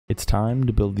It's time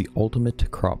to build the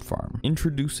ultimate crop farm.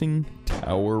 Introducing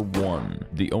Tower 1,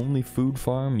 the only food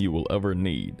farm you will ever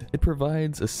need. It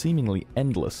provides a seemingly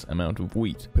endless amount of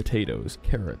wheat, potatoes,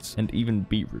 carrots, and even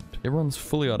beetroot. It runs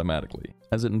fully automatically,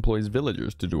 as it employs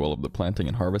villagers to do all of the planting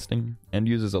and harvesting, and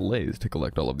uses a lathe to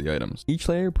collect all of the items. Each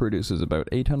layer produces about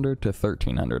 800 to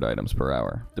 1300 items per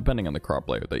hour, depending on the crop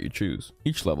layer that you choose.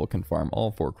 Each level can farm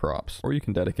all 4 crops, or you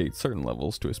can dedicate certain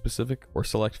levels to a specific or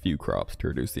select few crops to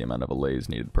reduce the amount of allays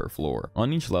needed per floor.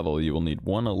 On each level, you will need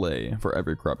 1 allay for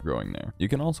every crop growing there. You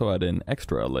can also add in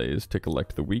extra allays to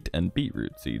collect the wheat and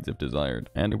beetroot seeds if desired,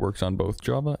 and it works on both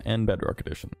Java and Bedrock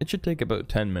Edition. It should take about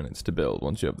 10 minutes to build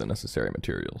once you have the necessary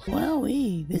materials.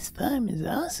 Wowee, this farm is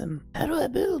awesome. How do I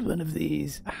build one of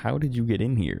these? How did you get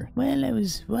in here? Well, I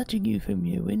was watching you from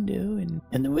your window,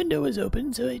 and the window was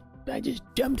open, so I just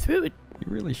jumped through it.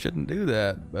 You really shouldn't do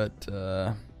that, but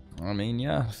I mean,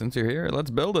 yeah, since you're here,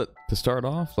 let's build it. To start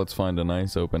off, let's find a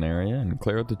nice open area and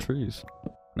clear out the trees.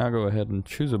 Now go ahead and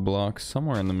choose a block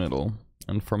somewhere in the middle,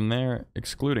 and from there,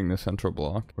 excluding the central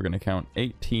block, we're going to count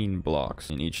 18 blocks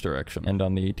in each direction. And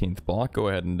on the 18th block, go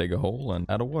ahead and dig a hole and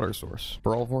add a water source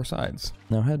for all 4 sides.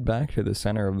 Now head back to the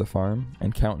center of the farm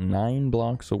and count 9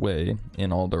 blocks away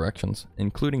in all directions,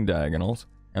 including diagonals,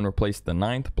 and replace the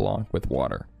 9th block with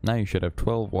water. Now you should have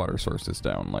 12 water sources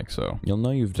down, like so. You'll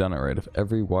know you've done it right if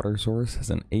every water source has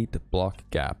an 8 block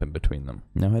gap in between them.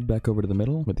 Now head back over to the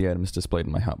middle with the items displayed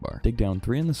in my hotbar. Dig down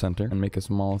 3 in the center and make a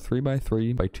small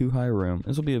 3x3 by 2 high room.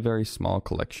 This will be a very small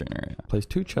collection area. Place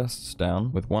 2 chests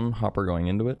down with 1 hopper going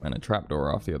into it and a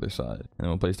trapdoor off the other side. And then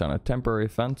we'll place down a temporary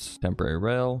fence, temporary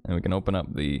rail, and we can open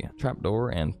up the trapdoor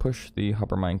and push the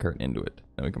hopper minecart into it.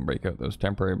 Then we can break out those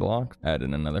temporary blocks, add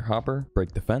in another hopper,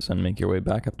 break the fence, and make your way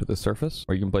back up to the surface,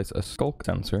 or you can place a skulk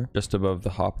sensor just above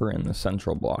the hopper in the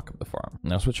central block of the farm.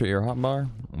 Now switch out your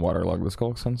hotbar, waterlog the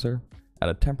skulk sensor, add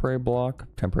a temporary block,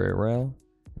 temporary rail,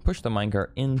 push the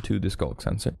minecart into the skulk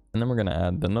sensor, and then we're going to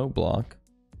add the note block,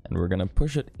 and we're going to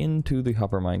push it into the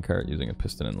hopper minecart using a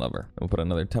piston and lever. We'll put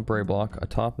another temporary block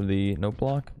atop of the note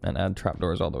block and add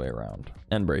trapdoors all the way around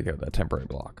and break out that temporary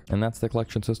block. And that's the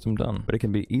collection system done, but it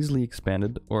can be easily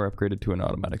expanded or upgraded to an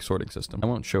automatic sorting system. I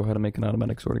won't show how to make an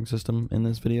automatic sorting system in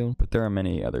this video, but there are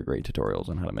many other great tutorials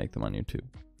on how to make them on YouTube.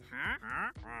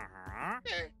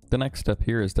 The next step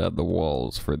here is to add the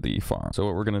walls for the farm. So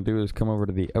what we're going to do is come over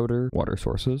to the outer water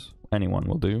sources. Anyone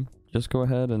will do. Just go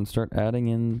ahead and start adding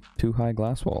in 2 high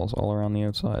glass walls all around the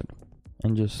outside.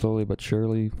 And just slowly but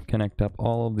surely connect up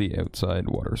all of the outside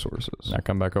water sources. Now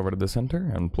come back over to the center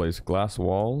and place glass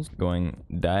walls going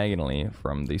diagonally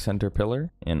from the center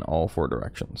pillar in all 4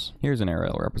 directions. Here's an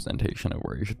aerial representation of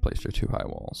where you should place your 2 high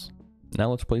walls. Now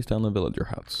let's place down the villager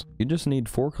huts. You just need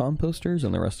 4 composters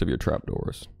and the rest of your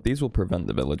trapdoors. These will prevent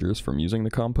the villagers from using the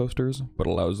composters, but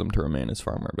allows them to remain as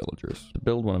farmer villagers. To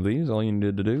build one of these, all you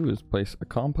need to do is place a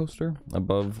composter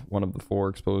above one of the 4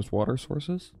 exposed water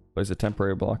sources, place a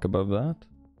temporary block above that,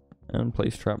 and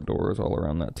place trapdoors all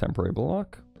around that temporary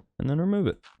block, and then remove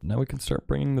it. Now we can start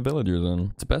bringing the villagers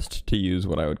in. It's best to use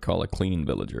what I would call a clean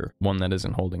villager, one that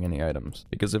isn't holding any items,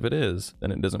 because if it is,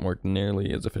 then it doesn't work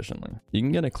nearly as efficiently. You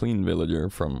can get a clean villager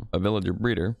from a villager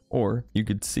breeder, or you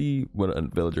could see what a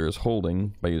villager is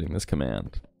holding by using this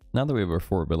command. Now that we have our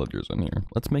 4 villagers in here,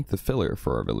 let's make the filler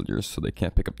for our villagers so they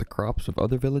can't pick up the crops of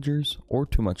other villagers or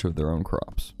too much of their own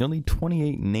crops. You'll need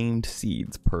 28 named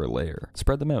seeds per layer.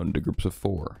 Spread them out into groups of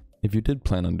 4. If you did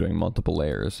plan on doing multiple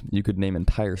layers, you could name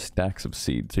entire stacks of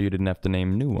seeds so you didn't have to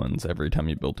name new ones every time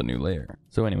you built a new layer.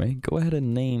 So anyway, go ahead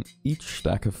and name each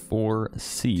stack of 4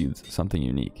 seeds something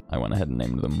unique. I went ahead and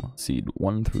named them seed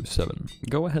 1 through 7.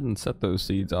 Go ahead and set those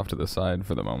seeds off to the side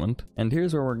for the moment. And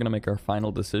here's where we're going to make our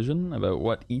final decision about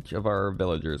what each of our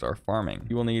villagers are farming.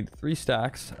 You will need 3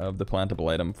 stacks of the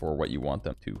plantable item for what you want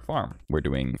them to farm. We're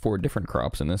doing 4 different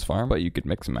crops in this farm, but you could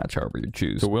mix and match however you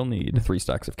choose. So we'll need 3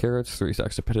 stacks of carrots, 3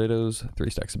 stacks of potatoes, 3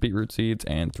 stacks of beetroot seeds,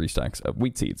 and 3 stacks of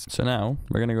wheat seeds. So now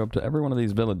we're going to go up to every one of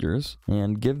these villagers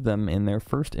and give them in their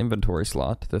first inventory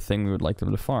slot the thing we would like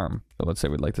them to farm. So let's say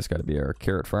we'd like this guy to be our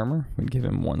carrot farmer. We'd give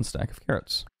him 1 stack of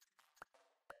carrots.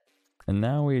 And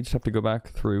now we just have to go back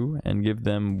through and give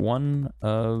them 1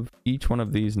 of each one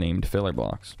of these named filler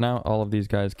blocks. Now all of these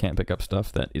guys can't pick up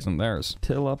stuff that isn't theirs.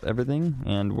 Till up everything,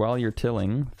 and while you're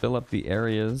tilling, fill up the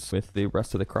areas with the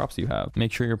rest of the crops you have.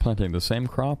 Make sure you're planting the same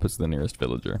crop as the nearest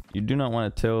villager. You do not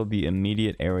want to till the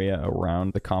immediate area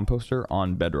around the composter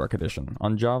on Bedrock Edition.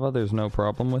 On Java, there's no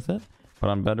problem with it, But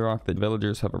on Bedrock, the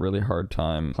villagers have a really hard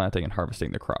time planting and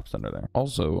harvesting the crops under there.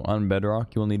 Also, on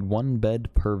Bedrock, you will need 1 bed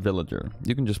per villager.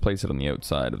 You can just place it on the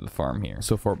outside of the farm here.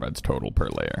 So 4 beds total per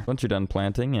layer. Once you're done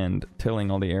planting and tilling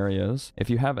all the areas,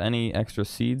 if you have any extra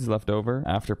seeds left over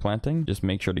after planting, just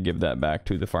make sure to give that back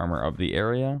to the farmer of the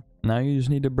area. Now you just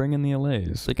need to bring in the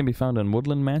allays. They can be found in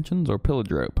woodland mansions or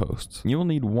pillager outposts. You will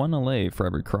need 1 allay for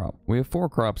every crop. We have 4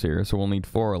 crops here, so we'll need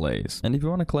 4 allays. And if you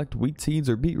want to collect wheat seeds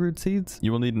or beetroot seeds,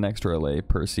 you will need an extra allay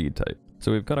per seed type.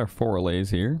 So we've got our 4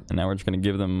 allays here, and now we're just going to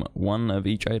give them 1 of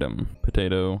each item.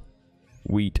 Potato,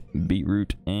 wheat,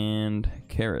 beetroot, and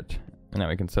carrot. And now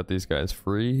we can set these guys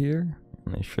free here,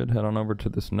 and they should head on over to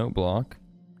this note block.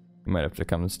 You might have to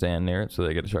come and stand near it so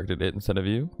they get attracted to it instead of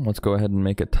you. Let's go ahead and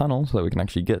make a tunnel so that we can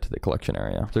actually get to the collection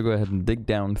area. So go ahead and dig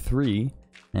down 3,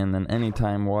 and then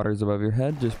anytime water's above your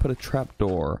head, just put a trap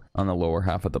door on the lower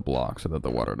half of the block so that the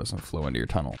water doesn't flow into your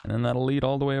tunnel. And then that'll lead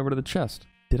all the way over to the chest.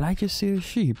 Did I just see a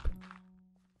sheep?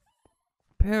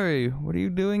 Perry, what are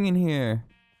you doing in here?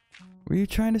 Were you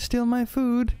trying to steal my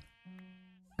food?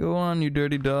 Go on, you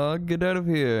dirty dog. Get out of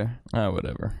here. Ah,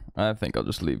 whatever. I think I'll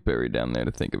just leave Perry down there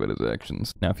to think about his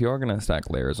actions. Now, if you are going to stack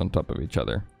layers on top of each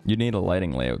other, you need a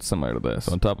lighting layout similar to this.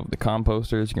 So on top of the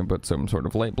composters, you can put some sort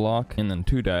of light block, and then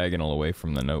 2 diagonal away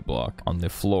from the note block. On the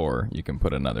floor, you can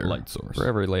put another light source. For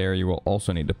every layer, you will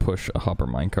also need to push a hopper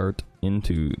minecart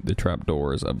into the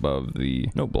trapdoors above the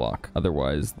note block.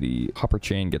 Otherwise, the hopper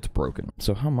chain gets broken.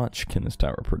 So how much can this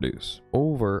tower produce?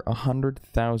 Over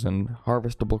 100,000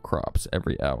 harvestable crops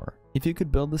every hour. If you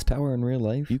could build this tower in real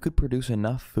life, you could produce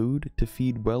enough food to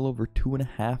feed well over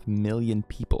 2.5 million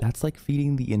people. That's like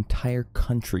feeding the entire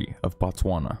country of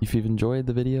Botswana. If you've enjoyed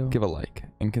the video, give a like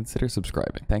and consider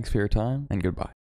subscribing. Thanks for your time, and goodbye.